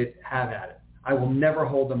day trade it, have at it. I will never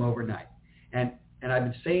hold them overnight. And I've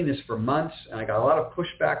been saying this for months, and I got a lot of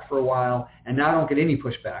pushback for a while, and now I don't get any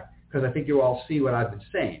pushback because I think you all see what I've been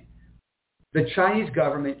saying. The Chinese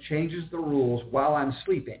government changes the rules while I'm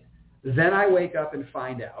sleeping. Then I wake up and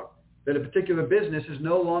find out that a particular business is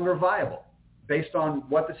no longer viable based on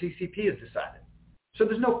what the CCP has decided. So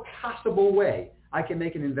there's no possible way I can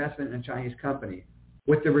make an investment in a Chinese company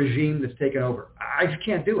with the regime that's taken over. I just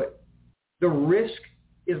can't do it. The risk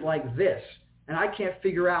is like this, and I can't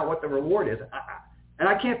figure out what the reward is, and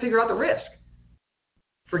I can't figure out the risk.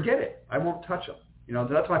 Forget it. I won't touch them. You know,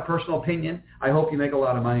 that's my personal opinion. I hope you make a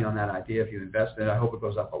lot of money on that idea if you invest in it. I hope it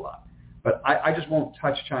goes up a lot. But I just won't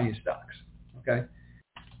touch Chinese stocks, okay?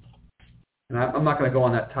 And I'm not going to go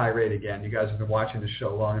on that tirade again. You guys have been watching the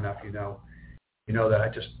show long enough. You know that I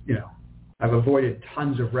just, I've avoided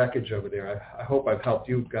tons of wreckage over there. I hope I've helped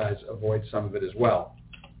you guys avoid some of it as well.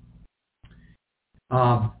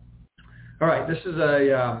 All right, this is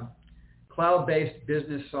a cloud-based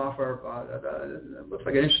business software. Looks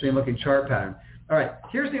like an interesting-looking chart pattern. All right,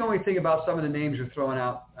 here's the only thing about some of the names you're throwing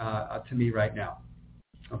out to me right now.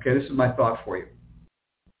 Okay, this is my thought for you.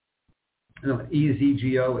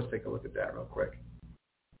 EZGO, let's take a look at that real quick.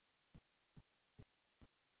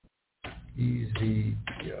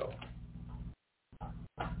 EZGO.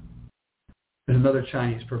 There's another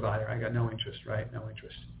Chinese provider. I got no interest, right? No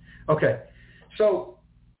interest. Okay, so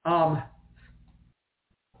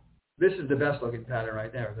this is the best looking pattern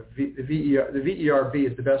right there. The VERB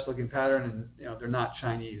is the best looking pattern, and they're not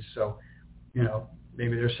Chinese, so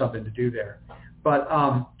maybe there's something to do there. But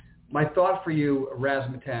my thought for you,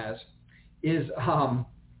 Razzmatazz, is I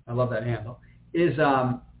love that handle. Is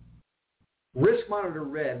Risk Monitor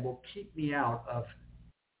Red will keep me out of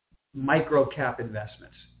micro cap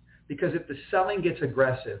investments, because if the selling gets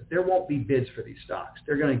aggressive, there won't be bids for these stocks.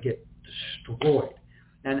 They're going to get destroyed.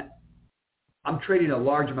 And I'm trading a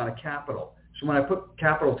large amount of capital. So when I put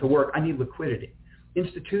capital to work, I need liquidity.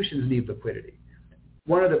 Institutions need liquidity.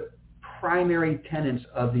 One of the primary tenets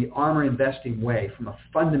of the ARMOR investing way from a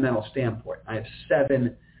fundamental standpoint, I have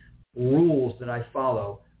 7 rules that I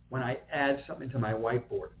follow when I add something to my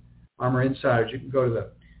whiteboard. ARMOR Insiders, you can go to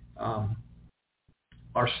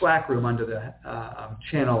our Slack room under the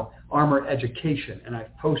channel ARMOR Education, and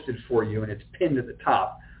I've posted for you, and it's pinned at the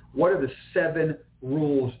top. What are the 7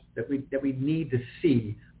 rules that we need to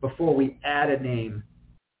see before we add a name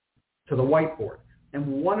to the whiteboard? And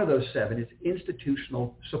one of those 7 is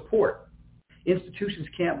institutional support. Institutions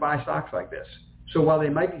can't buy stocks like this. So while they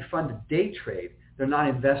might be fun to day trade, they're not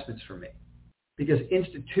investments for me, because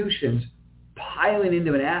institutions piling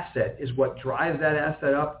into an asset is what drives that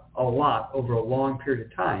asset up a lot over a long period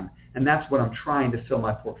of time. And that's what I'm trying to fill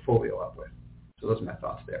my portfolio up with. So those are my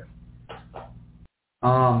thoughts there.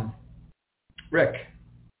 Rick.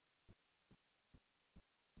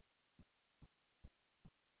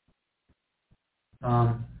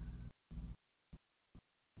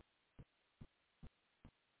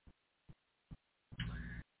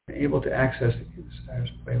 able to access the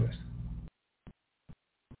Insiders playlist.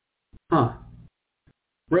 Huh.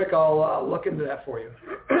 Rick, I'll look into that for you.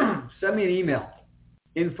 Send me an email,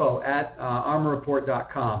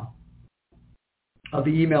 info@armorreport.com, of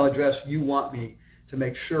the email address you want me to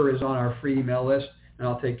make sure is on our free email list, and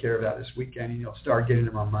I'll take care of that this weekend, and you'll start getting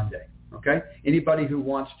them on Monday. Okay? Anybody who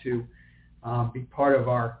wants to be part of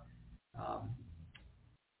our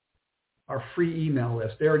free email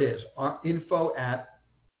list, there it is,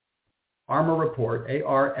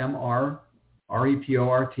 info@armorreport,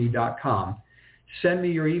 ARMRREPORT.com. Send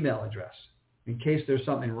me your email address in case there's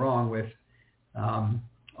something wrong with our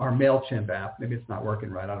MailChimp app. Maybe it's not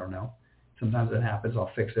working right. I don't know. Sometimes it happens.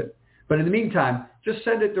 I'll fix it. But in the meantime, just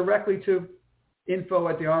send it directly to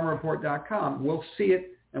info@thearmorreport.com. We'll see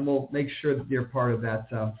it, and we'll make sure that you're part of that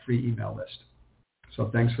free email list. So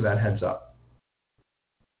thanks for that heads up.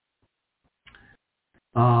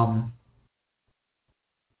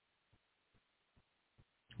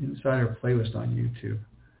 Insider playlist on YouTube.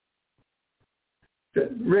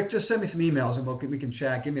 Rick, just send me some emails and we can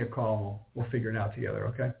chat. Give me a call and we'll figure it out together,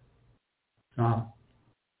 okay?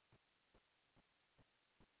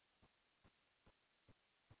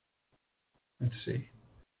 Let's see.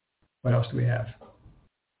 What else do we have?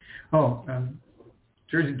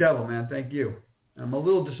 Jersey Devil, man, thank you. I'm a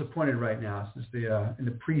little disappointed right now since in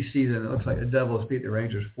the preseason, it looks like the Devils beat the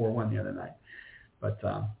Rangers 4-1 the other night. But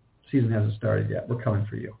season hasn't started yet. We're coming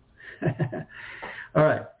for you. All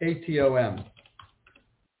right, ATOM.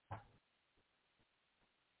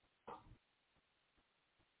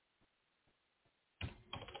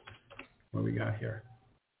 What do we got here?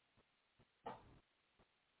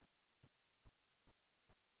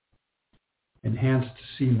 Enhanced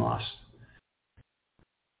CMOS.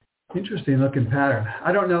 Interesting looking pattern.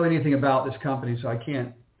 I don't know anything about this company, so I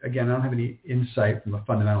don't have any insight from a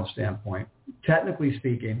fundamental standpoint. Technically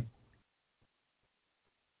speaking,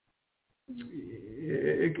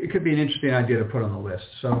 it could be an interesting idea to put on the list.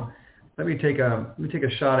 So let me take a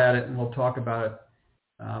shot at it, and we'll talk about it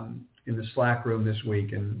in the Slack room this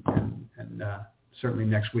week, and certainly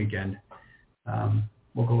next weekend.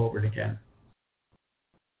 We'll go over it again.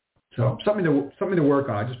 So something to work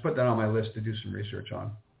on. I just put that on my list to do some research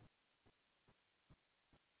on.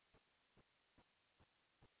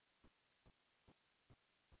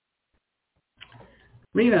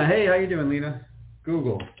 Lena, hey, how you doing, Lena?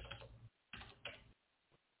 Google.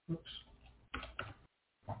 Oops.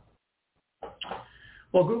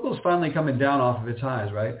 Well, Google's finally coming down off of its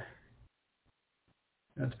highs, right?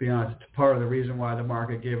 Let's be honest. It's part of the reason why the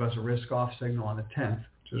market gave us a risk-off signal on the 10th,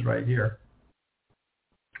 which is right here.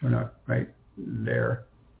 Or not, right there.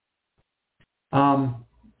 Down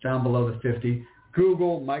below the 50.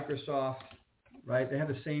 Google, Microsoft, right? They have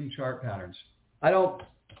the same chart patterns. I don't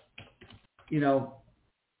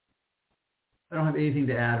have anything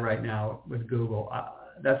to add right now with Google.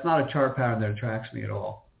 That's not a chart pattern that attracts me at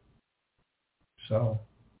all. So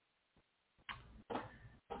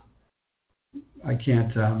I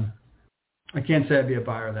can't say I'd be a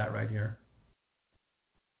buyer of that right here.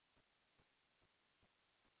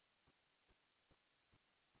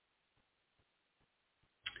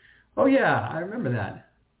 Oh yeah, I remember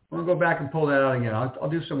that. I'm gonna go back and pull that out again. I'll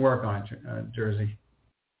do some work on it, Jersey.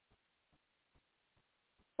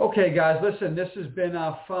 Okay, guys, listen, this has been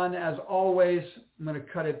fun as always. I'm going to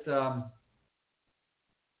cut it. I'm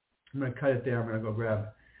going to cut it there. I'm going to go grab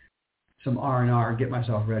some R&R and get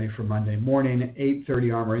myself ready for Monday morning.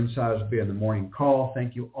 8:30 Armor Insiders will be on the morning call.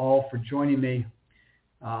 Thank you all for joining me.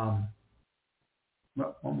 One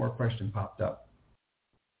more question popped up.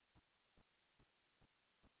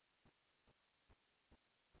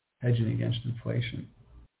 Hedging against inflation.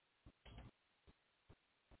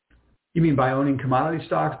 You mean by owning commodity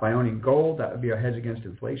stocks, by owning gold? That would be a hedge against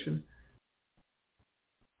inflation.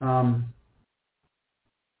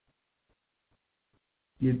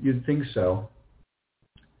 You'd think so.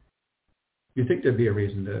 You'd think there'd be a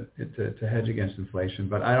reason to hedge against inflation,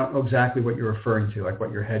 but I don't know exactly what you're referring to, like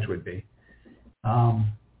what your hedge would be.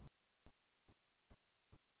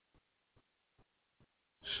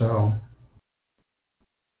 So,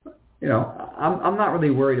 I'm not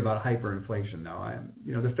really worried about hyperinflation, though.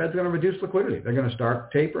 The Fed's going to reduce liquidity. They're going to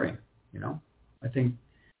start tapering. I think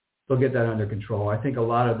they'll get that under control. I think a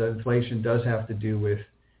lot of the inflation does have to do with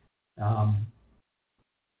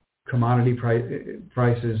commodity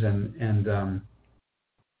prices and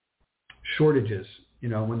shortages.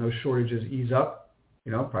 When those shortages ease up,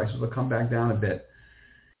 prices will come back down a bit.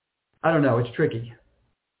 I don't know. It's tricky.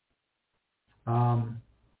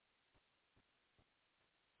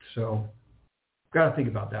 So got to think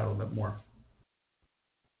about that a little bit more.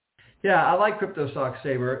 Yeah, I like crypto stock,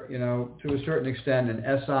 Saber, to a certain extent, and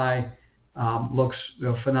SI looks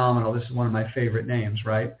phenomenal. This is one of my favorite names,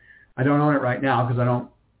 right? I don't own it right now because I don't,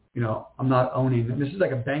 I'm not owning. This is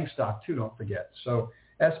like a bank stock too, don't forget. So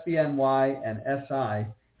SBNY and SI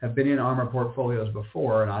have been in Armor portfolios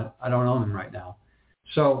before, and I don't own them right now.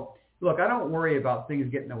 So look, I don't worry about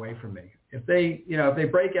things getting away from me. If they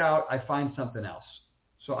break out, I find something else.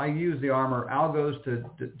 So I use the Armor algos to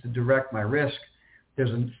direct my risk.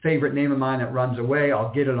 There's a favorite name of mine that runs away.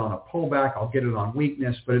 I'll get it on a pullback. I'll get it on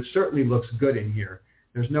weakness, but it certainly looks good in here.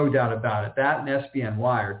 There's no doubt about it. That and SBNY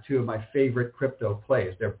are two of my favorite crypto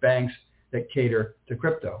plays. They're banks that cater to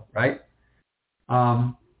crypto, right?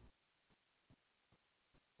 I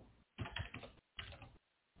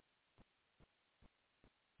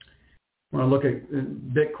want to look at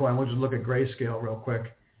Bitcoin. We'll just look at Grayscale real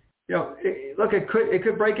quick. It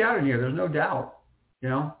could break out in here. There's no doubt.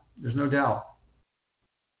 There's no doubt.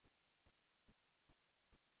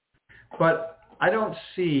 But I don't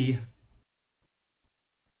see,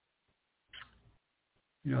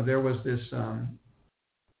 there was this, let's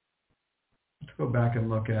go back and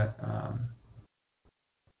look at,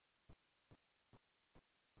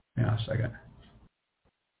 a second.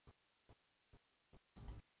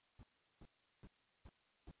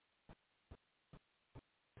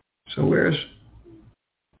 So where's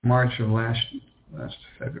March of last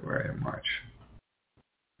February or March?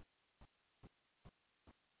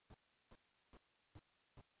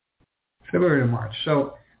 February to March.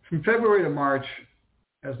 So from February to March,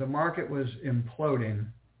 as the market was imploding,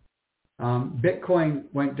 Bitcoin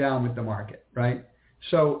went down with the market, right?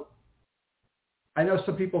 So I know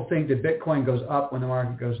some people think that Bitcoin goes up when the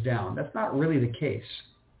market goes down. That's not really the case.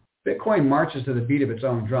 Bitcoin marches to the beat of its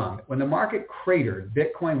own drum. When the market cratered,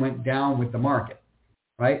 Bitcoin went down with the market,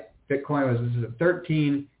 right? Bitcoin was at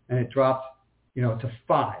 13 and it dropped, to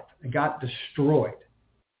 5. It got destroyed.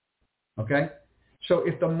 Okay? So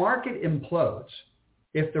if the market implodes,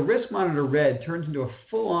 if the risk monitor red turns into a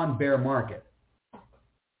full-on bear market,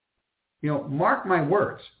 mark my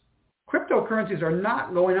words, cryptocurrencies are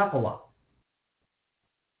not going up a lot.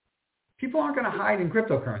 People aren't going to hide in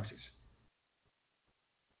cryptocurrencies.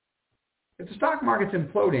 If the stock market's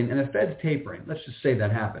imploding and the Fed's tapering, let's just say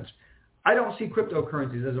that happens, I don't see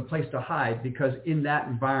cryptocurrencies as a place to hide because in that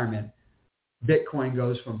environment, Bitcoin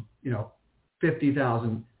goes from,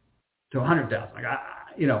 50,000 to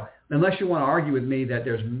 100,000. Unless you want to argue with me that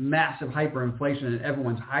there's massive hyperinflation and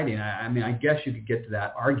everyone's hiding, I guess you could get to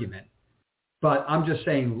that argument. But I'm just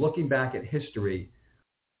saying, looking back at history,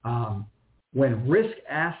 when risk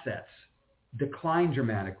assets decline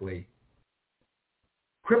dramatically,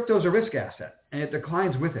 crypto's a risk asset, and it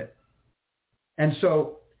declines with it. And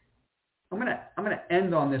so I'm gonna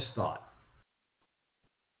end on this thought.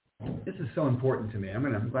 This is so important to me.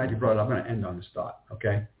 I'm glad you brought it up. I'm gonna end on this thought,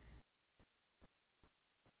 okay?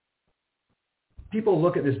 People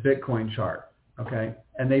look at this Bitcoin chart, okay,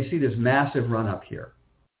 and they see this massive run up here.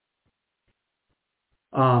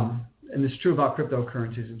 And it's true about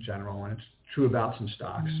cryptocurrencies in general, and it's true about some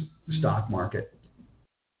stocks, the stock market.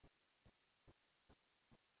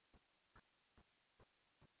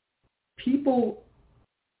 People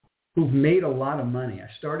who've made a lot of money,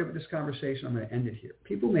 I started with this conversation, I'm going to end it here.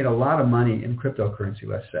 People made a lot of money in cryptocurrency,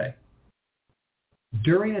 let's say,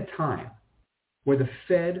 during a time where the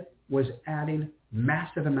Fed was adding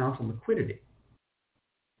massive amounts of liquidity.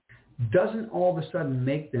 Doesn't all of a sudden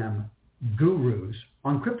make them gurus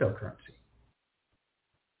on cryptocurrency.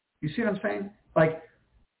 You see what I'm saying? Like,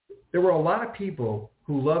 there were a lot of people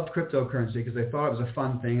who loved cryptocurrency because they thought it was a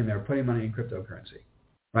fun thing and they were putting money in cryptocurrency,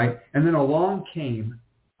 right? And then along came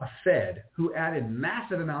a Fed who added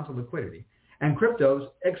massive amounts of liquidity, and cryptos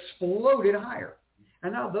exploded higher.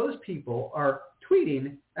 And now those people are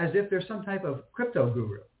tweeting as if they're some type of crypto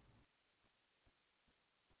guru.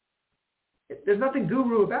 There's nothing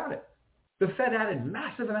guru about it. The Fed added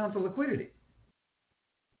massive amounts of liquidity.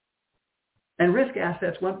 And risk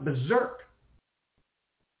assets went berserk.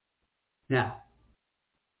 Now,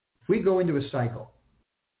 if we go into a cycle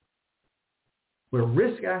where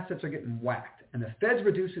risk assets are getting whacked and the Fed's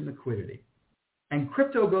reducing liquidity and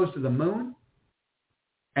crypto goes to the moon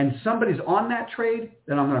and somebody's on that trade,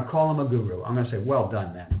 then I'm going to call them a guru. I'm going to say, well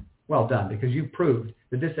done, man. Well done, because you proved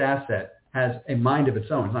that this asset has a mind of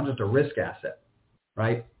its own. It's not just a risk asset,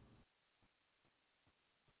 right?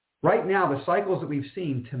 Right now, the cycles that we've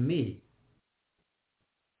seen, to me,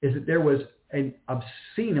 is that there was an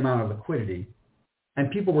obscene amount of liquidity and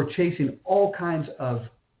people were chasing all kinds of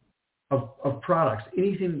products,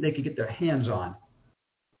 anything they could get their hands on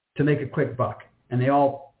to make a quick buck. And they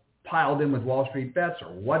all piled in with Wall Street bets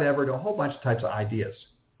or whatever to a whole bunch of types of ideas,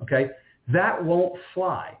 Okay? That won't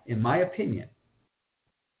fly, in my opinion.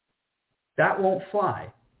 That won't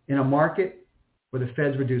fly in a market where the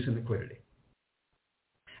Fed's reducing liquidity.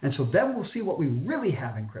 And so then we'll see what we really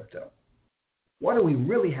have in crypto. What do we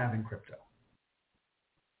really have in crypto?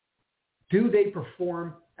 Do they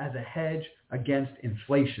perform as a hedge against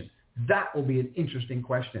inflation? That will be an interesting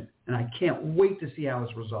question, and I can't wait to see how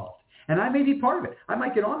it's resolved. And I may be part of it. I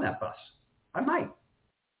might get on that bus. I might.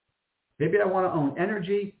 Maybe I want to own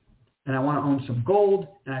energy, and I want to own some gold,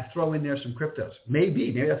 and I throw in there some cryptos.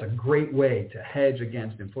 Maybe that's a great way to hedge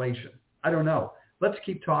against inflation. I don't know. Let's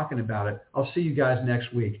keep talking about it. I'll see you guys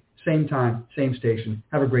next week. Same time, same station.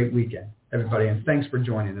 Have a great weekend, everybody, and thanks for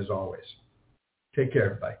joining as always. Take care,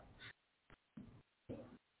 everybody.